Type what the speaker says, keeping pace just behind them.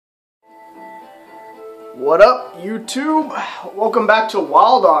What up, YouTube? Welcome back to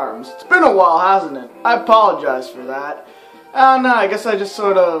Wild Arms. It's been a while, hasn't it? I apologize for that. I guess I just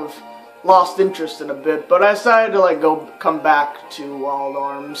sort of lost interest in a bit, but I decided to come back to Wild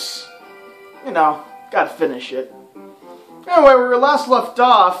Arms. You know, gotta finish it. Anyway, where we last left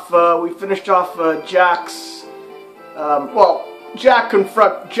off, we finished off Jack's, Jack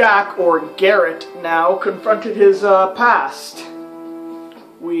or Garrett now, confronted his past.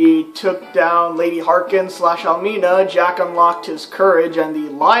 We took down Lady Harkin / Almina. Jack unlocked his courage, and the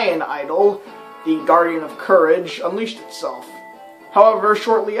lion idol, the guardian of courage, unleashed itself. However,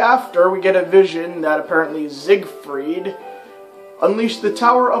 shortly after, we get a vision that apparently Siegfried unleashed the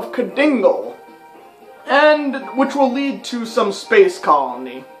Tower of Kadingle, and which will lead to some space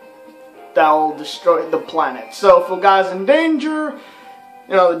colony that will destroy the planet. So if the guy's in danger,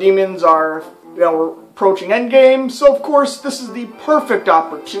 the demons are, we're approaching endgame, so of course this is the perfect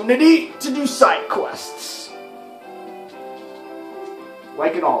opportunity to do side quests.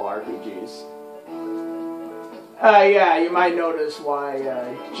 Like in all RPGs. Yeah, you might notice why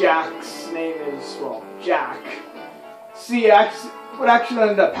Jack's name is, Jack. See, what actually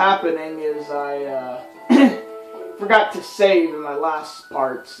ended up happening is I forgot to save in my last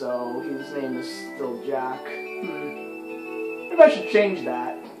part, so his name is still Jack. Maybe I should change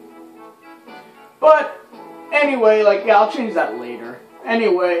that. But, anyway, I'll change that later.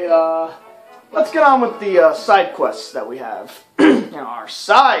 Anyway, let's get on with the side quests that we have. Our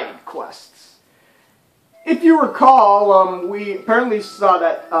side quests. If you recall, we apparently saw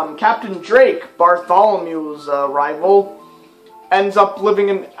that Captain Drake, Bartholomew's rival, ends up living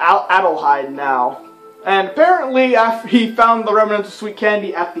in Adelheid now. And apparently, after he found the remnants of sweet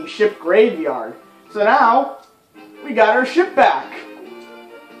candy at the ship graveyard. So now, we got our ship back.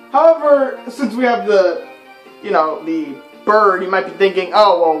 However, since we have the bird, you might be thinking,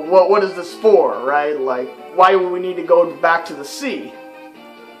 oh, well, what is this for, right? Why would we need to go back to the sea?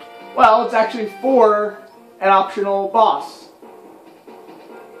 Well, it's actually for an optional boss.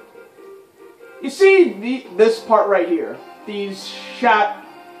 You see this part right here, these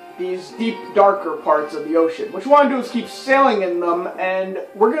deep, darker parts of the ocean. What you want to do is keep sailing in them, and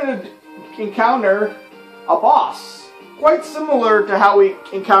we're going to encounter a boss. Quite similar to how we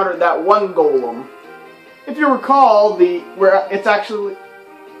encountered that one golem. If you recall, so you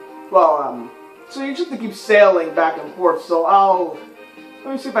just have to keep sailing back and forth, so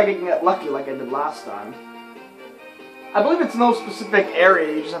let me see if I can get lucky like I did last time. I believe it's no specific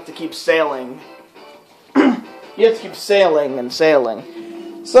area, you just have to keep sailing. You have to keep sailing and sailing.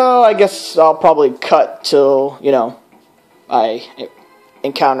 So I guess I'll probably cut till, I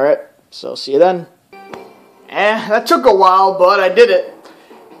encounter it. So see you then. That took a while, but I did it.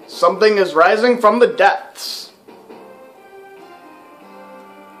 Something is rising from the depths.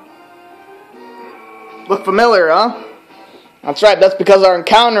 Look familiar, huh? That's right, that's because our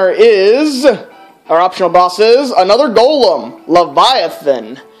encounter is, our optional boss is, another golem,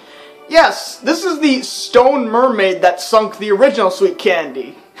 Leviathan. Yes, this is the stone mermaid that sunk the original sweet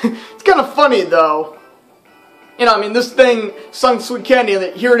candy. It's kind of funny, though. This thing sunk sweet candy,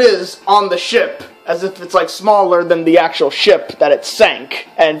 and here it is on the ship. As if it's smaller than the actual ship that it sank.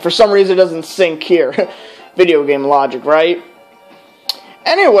 And for some reason it doesn't sink here. Video game logic, right?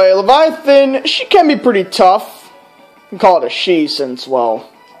 Anyway, Leviathan, she can be pretty tough. You can call it a she since, well,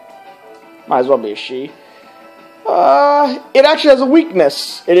 might as well be a she. It actually has a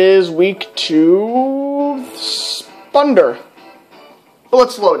weakness. It is weak to thunder. But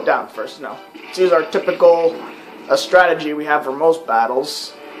let's slow it down first. Let's use our typical strategy we have for most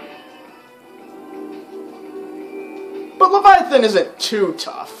battles. But Leviathan isn't too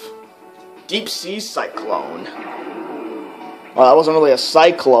tough. Deep Sea Cyclone. Well, that wasn't really a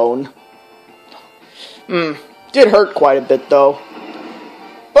cyclone. Did hurt quite a bit, though.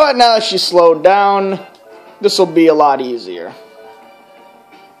 But now that she's slowed down, this will be a lot easier.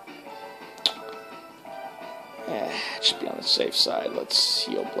 Should be on the safe side. Let's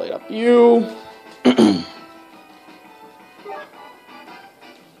heal blade up you.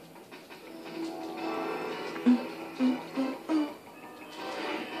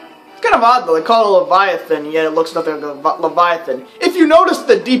 Odd though, they call it a Leviathan, yet it looks nothing like a Leviathan. If you notice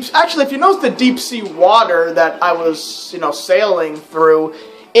the deep sea water that I was, sailing through,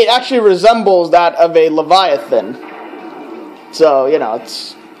 it actually resembles that of a Leviathan. So,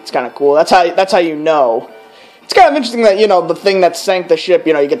 it's kind of cool. That's how you know. It's kind of interesting that, the thing that sank the ship,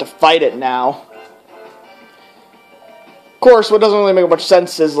 you get to fight it now. Of course, what doesn't really make much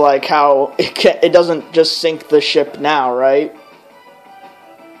sense is how it doesn't just sink the ship now, right?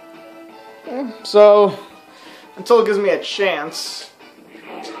 So, until it gives me a chance,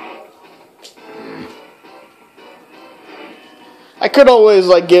 I could always,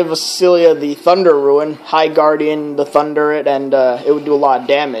 like, give Cecilia the Thunder Ruin, High Guardian, the Thunder it, and it would do a lot of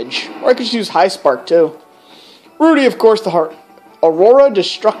damage. Or I could just use High Spark, too. Rudy, of course, the Heart. Aurora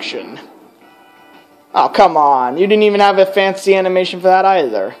Destruction. Oh, come on. You didn't even have a fancy animation for that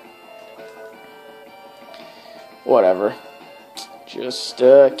either. Whatever. Just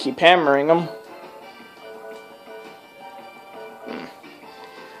keep hammering them.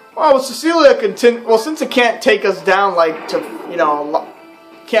 Well, Cecilia well, since it can't take us down, like, to, you know,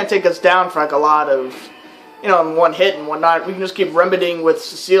 can't take us down for, like, a lot of, you know, in one hit and whatnot, we can just keep remedying with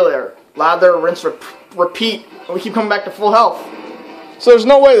Cecilia. Lather, rinse, repeat, and we keep coming back to full health. So there's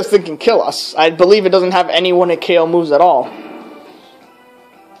no way this thing can kill us. I believe it doesn't have any one-hit KO moves at all.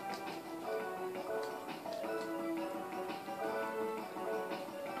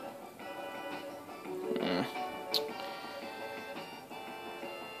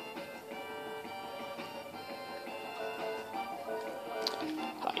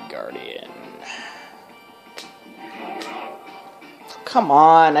 Guardian. Come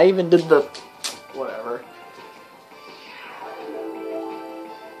on, I even did the... whatever.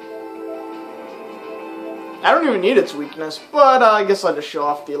 I don't even need its weakness, but I guess I'll just show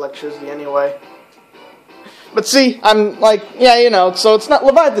off the electricity anyway. But see, I'm like, yeah, you know, so it's not...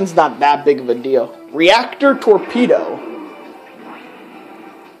 Leviathan's not that big of a deal. Reactor Torpedo.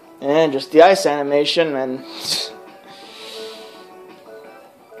 And just the ice animation, and...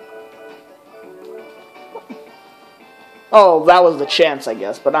 Oh, that was the chance, I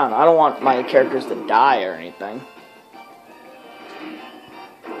guess. But I don't know. I don't want my characters to die or anything.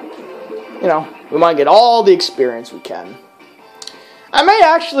 You know, we might get all the experience we can. I may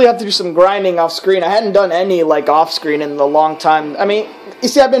actually have to do some grinding off-screen. I hadn't done any, like, off-screen in a long time. I mean, you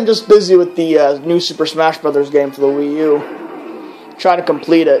see, I've been just busy with the new Super Smash Bros. Game for the Wii U. Trying to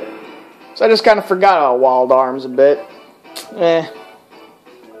complete it. So I just kind of forgot about Wild Arms a bit.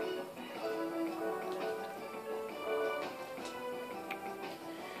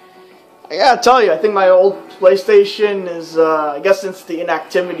 I gotta tell you, I think my old PlayStation is, I guess since the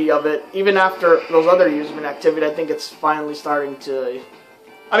inactivity of it, even after those other years of inactivity, I think it's finally starting to...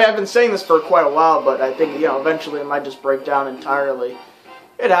 I mean, I've been saying this for quite a while, but I think, you know, eventually it might just break down entirely.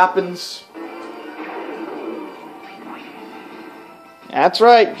 It happens. That's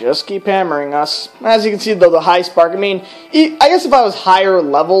right, just keep hammering us. As you can see, though, the high spark, I mean, I guess if I was higher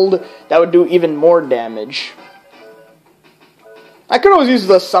leveled, that would do even more damage. I could always use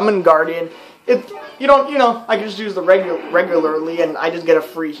the Summon Guardian. If you don't, you know, I can just use the regularly, and I just get a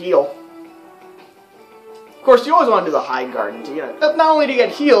free heal. Of course, you always want to do the High Guardian, too. You know, not only do you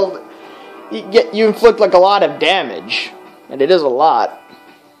get healed, you inflict like a lot of damage, and it is a lot.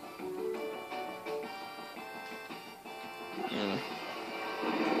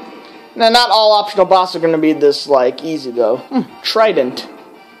 Now, not all optional bosses are going to be this like easy though. Trident.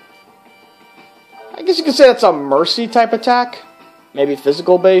 I guess you could say that's a mercy type attack. Maybe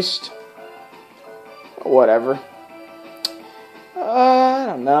physical based. Or whatever. I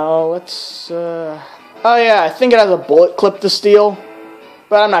don't know. Let's, oh yeah, I think it has a bullet clip to steal.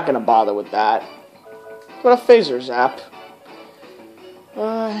 But I'm not going to bother with that. What a phaser zap. Yeah,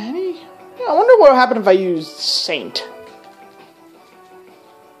 I wonder what would happen if I used Saint.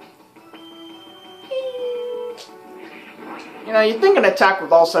 You know, you'd think an attack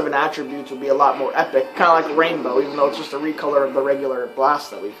with all 7 attributes would be a lot more epic, kind of like Rainbow, even though it's just a recolor of the regular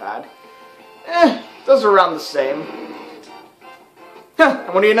blast that we've had. Those are around the same.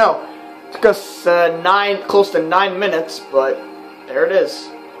 And what do you know? It took us close to 9 minutes, but there it is.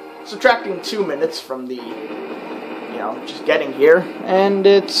 Subtracting 2 minutes from the, you know, just getting here, and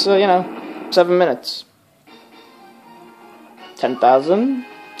it's, you know, 7 minutes. 10,000.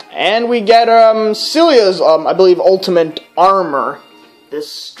 And we get, Celia's, I believe, ultimate armor.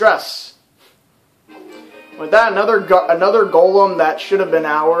 Distress. With that, another golem that should have been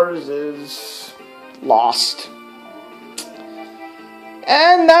ours is lost.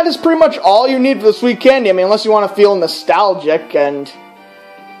 And that is pretty much all you need for the sweet candy. I mean, unless you want to feel nostalgic and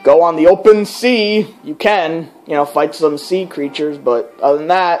go on the open sea, you can, you know, fight some sea creatures, but other than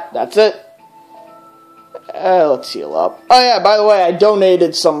that, that's it. Let's heal up. Oh yeah, by the way, I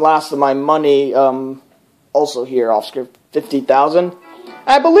donated some last of my money, also here off script, 50,000.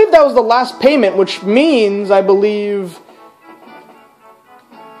 I believe that was the last payment, which means, I believe,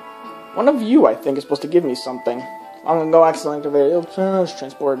 one of you, I think, is supposed to give me something. I'm gonna go accidentally activate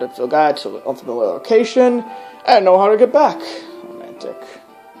transported to fill guide to the ultimate location. I don't know how to get back. Romantic.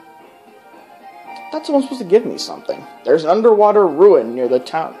 I thought someone was supposed to give me something. There's an underwater ruin near the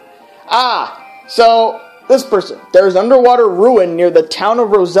town. So, this person. There's an underwater ruin near the town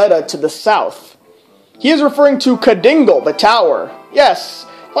of Rosetta to the south. He is referring to Kadingle, the tower. Yes.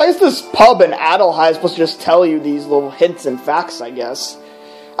 Why is this pub in Adelheid supposed to just tell you these little hints and facts, I guess?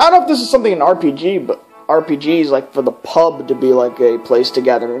 I don't know if this is something in RPG, but RPGs, like, for the pub to be, like, a place to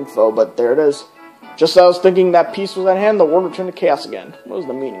gather info, but there it is. Just as I was thinking that peace was at hand, the world returned to chaos again. What was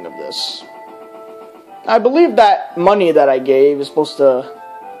the meaning of this? I believe that money that I gave is supposed to...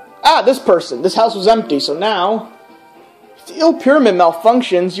 Ah, this person. This house was empty, so now... If the ill pyramid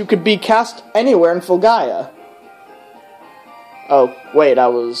malfunctions, you could be cast anywhere in Fulgaia. Oh, wait, I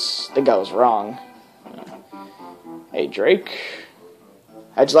think I was wrong. Hey, Drake.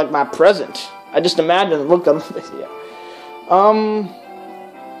 How'd you like my present? I just imagined, look, yeah.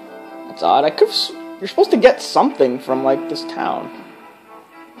 That's odd. You're supposed to get something from, like, this town.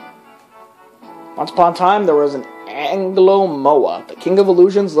 Once upon a time, there was an Anglo-Moa. The King of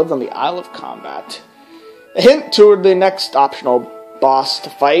Illusions lived on the Isle of Combat. A hint toward the next optional boss to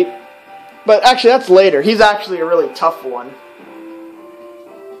fight. But actually, that's later. He's actually a really tough one.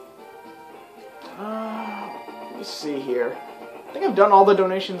 Let me see here. I think I've done all the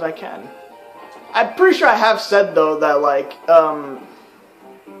donations I can. I'm pretty sure I have said, though, that, like,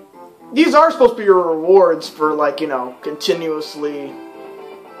 these are supposed to be your rewards for, like, you know, continuously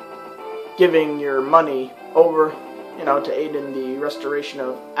giving your money over, you know, to aid in the restoration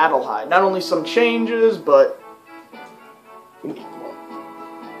of Adelheid. Not only some changes, but...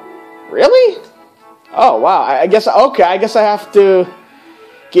 Really? Oh, wow. I guess, okay, I guess I have to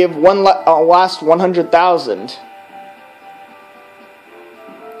give last 100,000.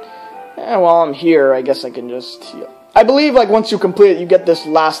 And while I'm here, I guess I can just... I believe, like, once you complete it, you get this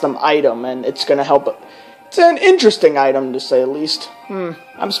last item, and it's gonna help. It's an interesting item, to say the least.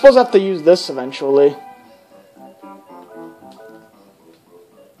 I'm supposed to have to use this eventually.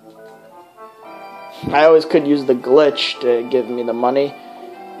 I always could use the glitch to give me the money.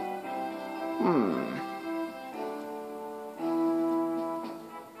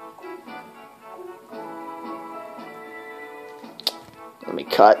 Let me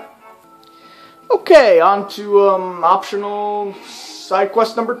cut. Okay, on to optional side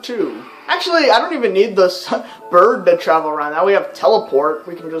quest number 2. Actually, I don't even need this bird to travel around. Now we have teleport.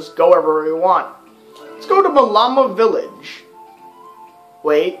 We can just go wherever we want. Let's go to Malama Village.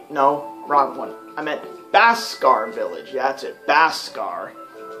 Wait, no, wrong one. I meant Baskar Village. Yeah, that's it, Baskar.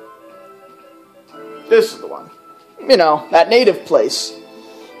 This is the one. You know, that native place.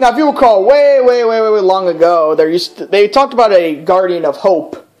 Now, if you recall, way long ago, they talked about a Guardian of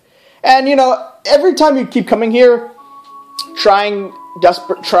Hope. And, you know, every time you keep coming here, trying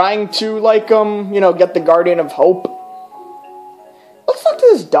to, like, you know, get the Guardian of Hope. Let's talk to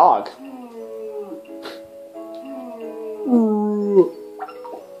this dog.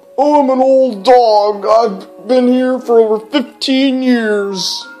 I'm an old dog. I've been here for over 15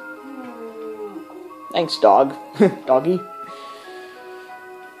 years. Thanks, dog. Doggy.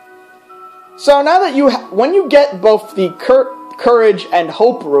 So now that when you get both the Courage and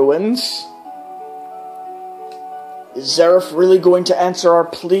Hope ruins, is Zareth really going to answer our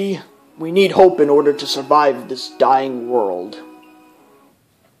plea? We need hope in order to survive this dying world.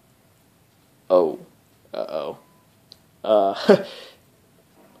 Oh. Uh-oh.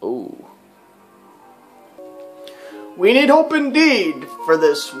 Ooh. We need hope indeed for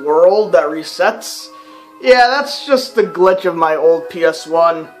this world that resets. Yeah, that's just the glitch of my old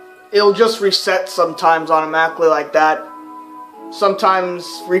PS1. It'll just reset sometimes automatically like that. Sometimes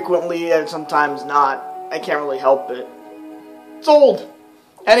frequently and sometimes not. I can't really help it. It's old.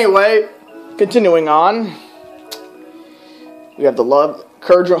 Anyway, continuing on. We have the love,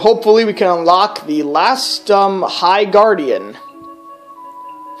 courage. Hopefully we can unlock the last High Guardian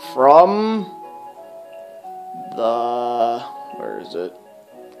from the... where is it?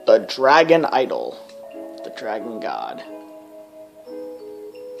 The Dragon Idol. The Dragon God.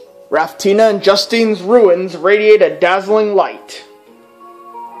 Raftina and Justine's ruins radiate a dazzling light.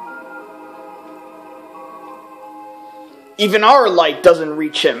 Even our light doesn't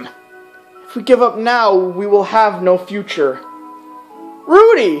reach him. If we give up now, we will have no future.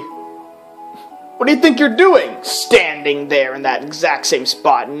 Rudy! What do you think you're doing? Standing there in that exact same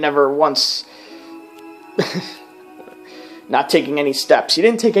spot and never once... not taking any steps. You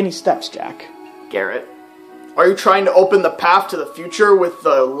didn't take any steps, Jack. Garrett. Are you trying to open the path to the future with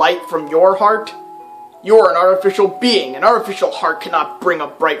the light from your heart? You're an artificial being. An artificial heart cannot bring a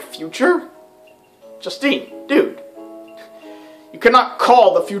bright future. Justine, dude. You cannot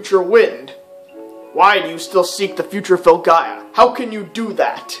call the future wind. Why do you still seek the future Fulgaia? How can you do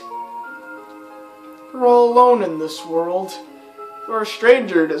that? We're all alone in this world. You're a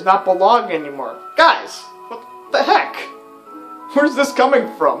stranger who does not belong anymore. Guys, what the heck? Where's this coming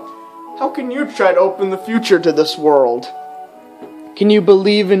from? How can you try to open the future to this world? Can you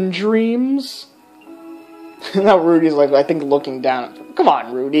believe in dreams? Now Rudy's like, I think, looking down at him. Come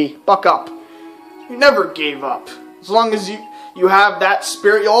on, Rudy, buck up. You never gave up. As long as you have that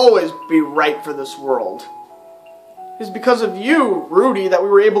spirit, you'll always be right for this world. It's because of you, Rudy, that we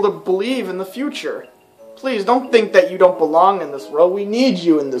were able to believe in the future. Please, don't think that you don't belong in this world. We need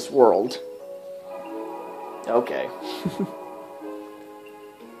you in this world. Okay.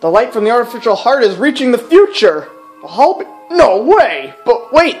 The light from the artificial heart is reaching the future. No way!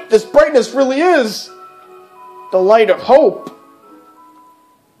 But wait, this brightness really is the light of hope.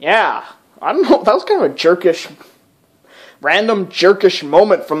 Yeah, I don't know. That was kind of a random jerkish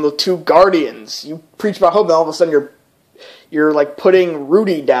moment from the two guardians. You preach about hope, and all of a sudden you're like putting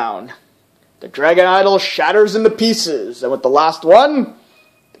Rudy down. The dragon idol shatters into pieces, and with the last one,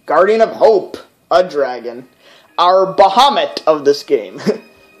 the guardian of hope, a dragon, our Bahamut of this game.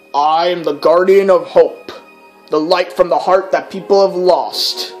 I am the guardian of hope, the light from the heart that people have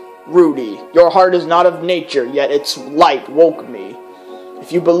lost. Rudy, your heart is not of nature, yet its light woke me.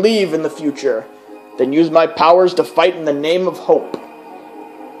 If you believe in the future, then use my powers to fight in the name of hope.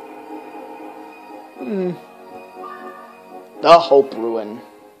 The Hope Ruin.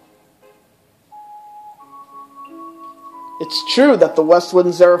 It's true that the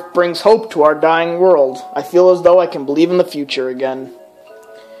Westwind Seraph brings hope to our dying world. I feel as though I can believe in the future again.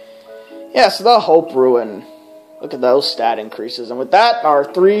 Yes, the Hope Ruin. Look at those stat increases. And with that, our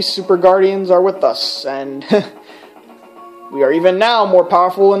 3 Super Guardians are with us. And we are even now more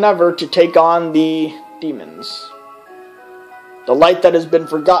powerful than ever to take on the demons. The light that has been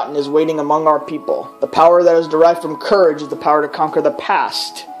forgotten is waiting among our people. The power that is derived from courage is the power to conquer the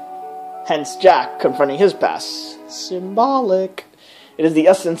past. Hence Jack confronting his past. Symbolic. It is the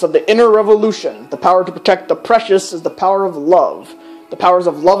essence of the inner revolution. The power to protect the precious is the power of love. The powers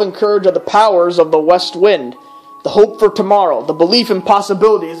of love and courage are the powers of the West Wind. The hope for tomorrow, the belief in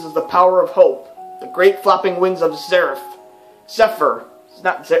possibilities is the power of hope. The great flapping wings of Zephyr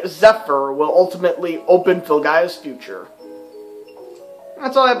will ultimately open Filgaia's future.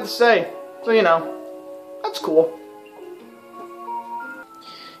 That's all I have to say. So, that's cool.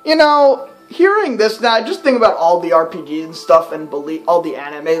 Hearing this now, I just think about all the RPGs and stuff and all the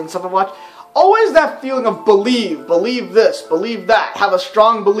animes and stuff I've watched. Always that feeling of believe this, believe that, have a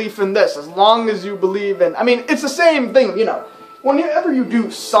strong belief in this, as long as you believe in... I mean, it's the same thing, whenever you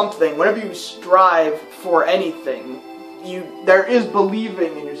do something, whenever you strive for anything, there is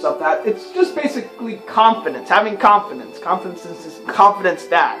believing in yourself. That it's just basically confidence, having confidence. Confidence is confidence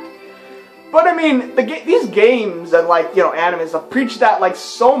that. But I mean, these games and anime stuff preach that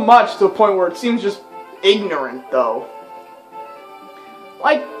so much to a point where it seems just ignorant, though.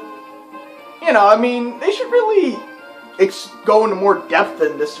 They should really go into more depth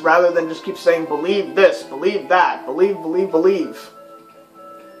in this rather than just keep saying believe this, believe that, believe.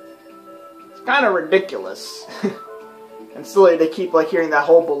 It's kind of ridiculous. And silly to keep hearing that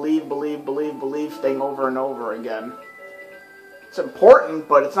whole believe thing over and over again. It's important,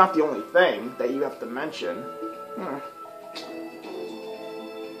 but it's not the only thing that you have to mention.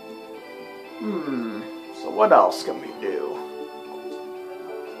 So what else can we do?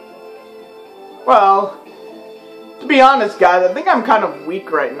 Well, to be honest, guys, I think I'm kind of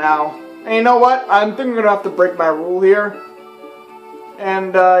weak right now. And you know what? I think I'm going to have to break my rule here.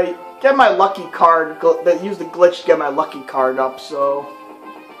 And get my lucky card, use the glitch to get my lucky card up, so...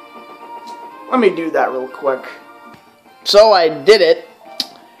 Let me do that real quick. So I did it.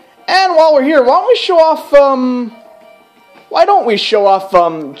 And while we're here, why don't we show off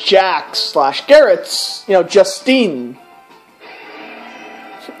Jack/Garrett's, Justine.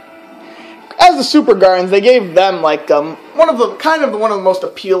 As the Super Guardians, they gave them one of the most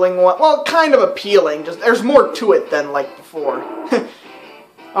appealing one. Well, kind of appealing. Just there's more to it than before.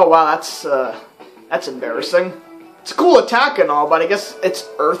 Oh wow, that's embarrassing. It's a cool attack and all, but I guess it's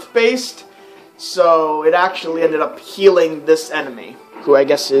Earth-based, so it actually ended up healing this enemy, who I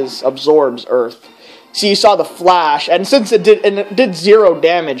guess absorbs Earth. See, you saw the flash, and since it did 0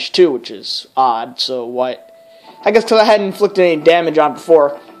 damage too, which is odd. So what? I guess because I hadn't inflicted any damage on it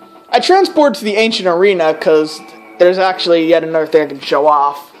before. I transported to the ancient arena because there's actually yet another thing I can show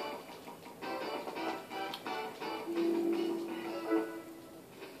off.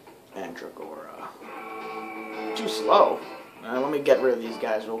 Mandragora. Too slow. Let me get rid of these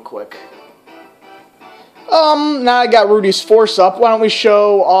guys real quick. Now I got Rudy's force up. Why don't we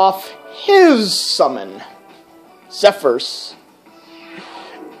show off his summon? Zephyr's.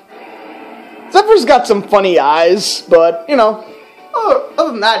 Zephyr's got some funny eyes, but,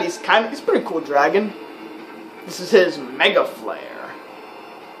 other than that, he's a pretty cool dragon. This is his Mega Flare.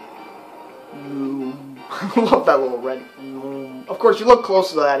 I love that little red. Of course, you look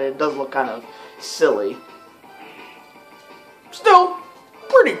close to that, it does look kind of silly. Still,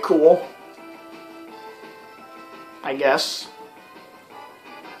 pretty cool, I guess.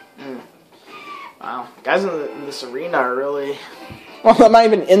 Wow, guys in this arena are really... Well, I'm not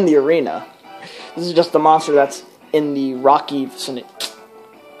even in the arena. This is just the monster that's in the rocky vicinity.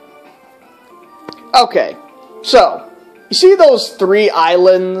 Okay, so, you see those 3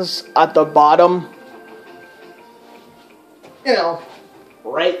 islands at the bottom? You know,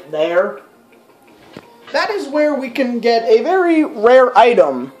 right there. That is where we can get a very rare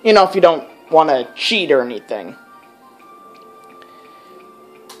item, you know, if you don't want to cheat or anything.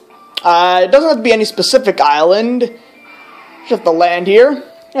 It doesn't have to be any specific island. Just have to land here.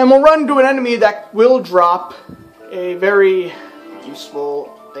 And we'll run to an enemy that will drop a very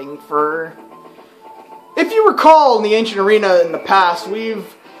useful thing for... If you recall, in the ancient arena in the past,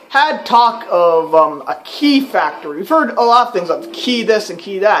 we've had talk of a key factory. We've heard a lot of things like key this and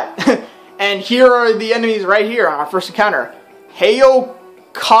key that. And here are the enemies right here on our first encounter.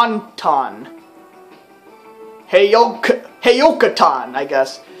 Heyokanton. Heyokatan, I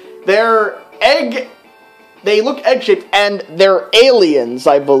guess. They look egg-shaped, and they're aliens,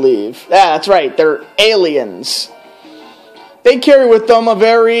 I believe. Yeah, that's right, they're aliens. They carry with them a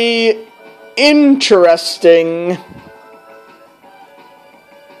very interesting...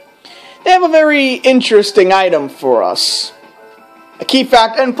 They have a very interesting item for us. A key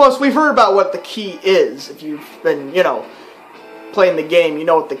fact, and plus we've heard about what the key is. If you've been, you know, playing the game, you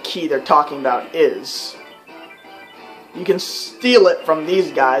know what the key they're talking about is. You can steal it from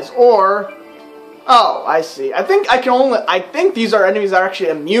these guys, or... Oh, I see. I think these are enemies that are actually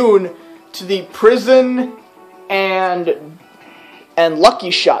immune to the prison and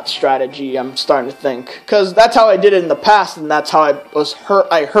lucky shot strategy, I'm starting to think. Because that's how I did it in the past, and that's how I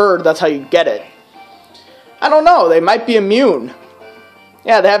heard that's how you get it. I don't know, they might be immune.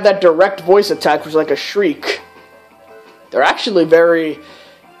 Yeah, they have that direct voice attack, which is like a shriek. They're actually very...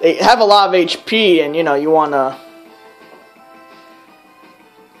 They have a lot of HP, and, you know, you want to...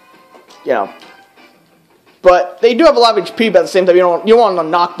 You know... But they do have a lot of HP, but at the same time, you want to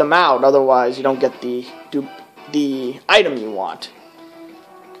knock them out, otherwise you don't get the item you want.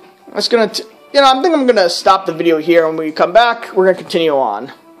 I think I'm gonna stop the video here. When we come back, we're gonna continue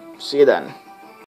on. See you then.